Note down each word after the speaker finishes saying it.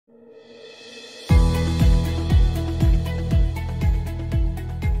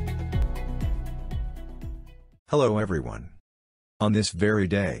Hello everyone. On this very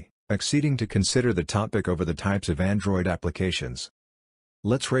day, exceeding to consider the topic over the types of Android applications.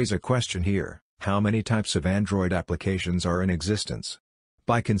 Let's raise a question here: how many types of Android applications are in existence?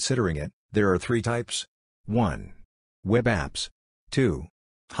 By considering it, there are 3 types. 1. Web apps. 2.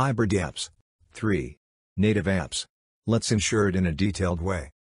 Hybrid apps. 3. Native apps. Let's ensure it in a detailed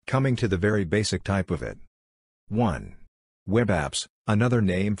way. Coming to the very basic type of it. 1. Web apps. Another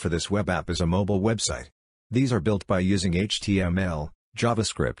name for this web app is a mobile website. These are built by using HTML,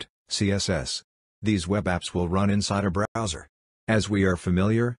 JavaScript, CSS. These web apps will run inside a browser. As we are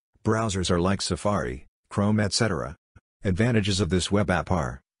familiar, browsers are like Safari, Chrome, etc. Advantages of this web app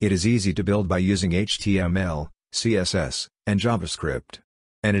are: it is easy to build by using HTML, CSS, and JavaScript.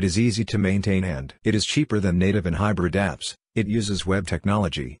 And it is easy to maintain, and it is cheaper than native and hybrid apps. It uses web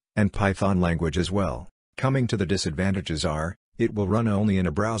technology, and Python language as well. Coming to the disadvantages are: it will run only in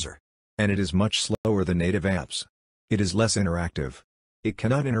a browser. And it is much slower than native apps. It is less interactive. It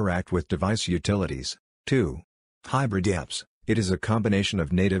cannot interact with device utilities. 2. Hybrid apps. It is a combination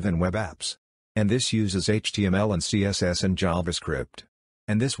of native and web apps. And this uses HTML and CSS and JavaScript.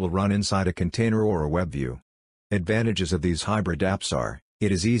 And this will run inside a container or a web view. Advantages of these hybrid apps are: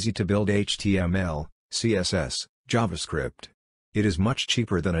 it is easy to build HTML, CSS, JavaScript. It is much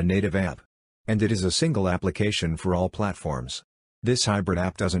cheaper than a native app. And it is a single application for all platforms. This hybrid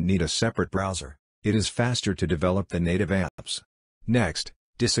app doesn't need a separate browser. It is faster to develop than native apps. Next,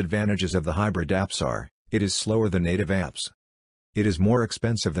 disadvantages of the hybrid apps are: it is slower than native apps. It is more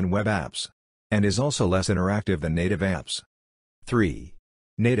expensive than web apps. And is also less interactive than native apps. 3.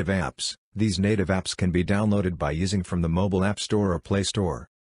 Native apps. These native apps can be downloaded by using from the mobile app store or Play Store.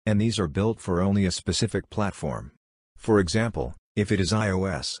 And these are built for only a specific platform. For example, if it is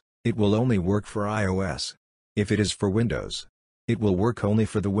iOS, it will only work for iOS. If it is for Windows, it will work only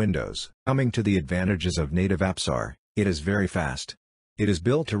for the Windows. Coming to the advantages of native apps are: it is very fast. It is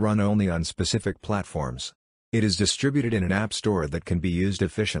built to run only on specific platforms. It is distributed in an app store that can be used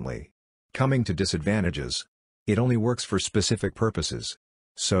efficiently. Coming to disadvantages: it only works for specific purposes.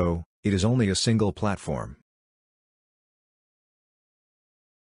 So, it is only a single platform.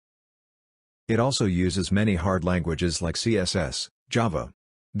 It also uses many hard languages like CSS, Java.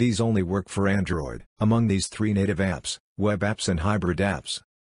 These only work for Android. Among these 3 native apps, web apps and hybrid apps,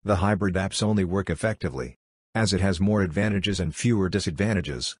 the hybrid apps only work effectively, as it has more advantages and fewer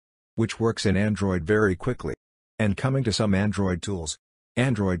disadvantages, which works in Android very quickly. And coming to some Android tools.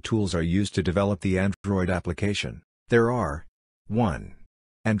 Android tools are used to develop the Android application. There are: 1.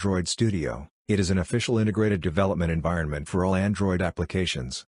 Rad Studio. It is an official integrated development environment for all Android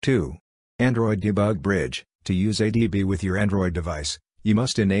applications. 2. Android Debug Bridge. To use ADB with your Android device, you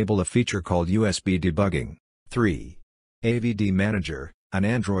must enable a feature called USB debugging. 3. AVD Manager. An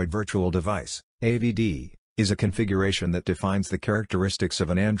Android virtual device, AVD, is a configuration that defines the characteristics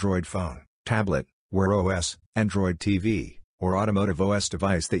of an Android phone, tablet, Wear OS, Android TV, or automotive OS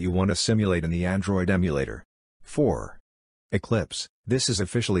device that you want to simulate in the Android emulator. 4. Eclipse. This is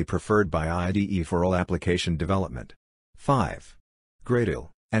officially preferred by IDE for all application development. 5. Gradle.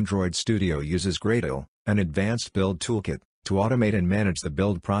 Android Studio uses Gradle, an advanced build toolkit, to automate and manage the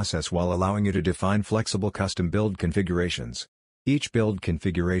build process while allowing you to define flexible custom build configurations. Each build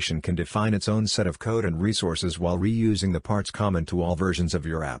configuration can define its own set of code and resources while reusing the parts common to all versions of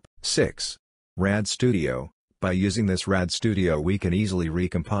your app. 6. Rad Studio. By using this Rad Studio we can easily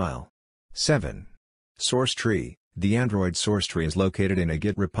recompile. 7. Sourcetree. The Android Sourcetree is located in a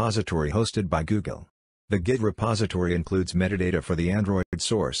Git repository hosted by Google. The Git repository includes metadata for the Android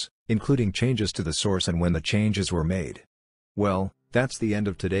source, including changes to the source and when the changes were made. Well, that's the end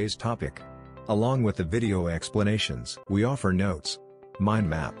of today's topic. Along with the video explanations, we offer notes, mind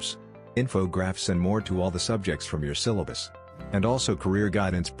maps, infographics and more to all the subjects from your syllabus. And also career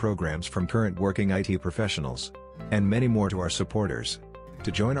guidance programs from current working IT professionals. And many more to our supporters.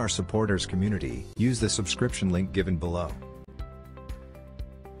 To join our supporters community, use the subscription link given below.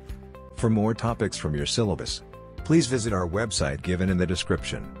 For more topics from your syllabus, please visit our website given in the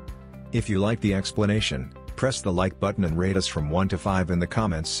description. If you like the explanation, press the like button and rate us from 1 to 5 in the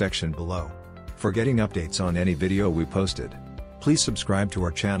comments section below. For getting updates on any video we posted, please subscribe to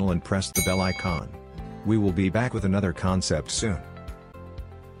our channel and press the bell icon. We will be back with another concept soon.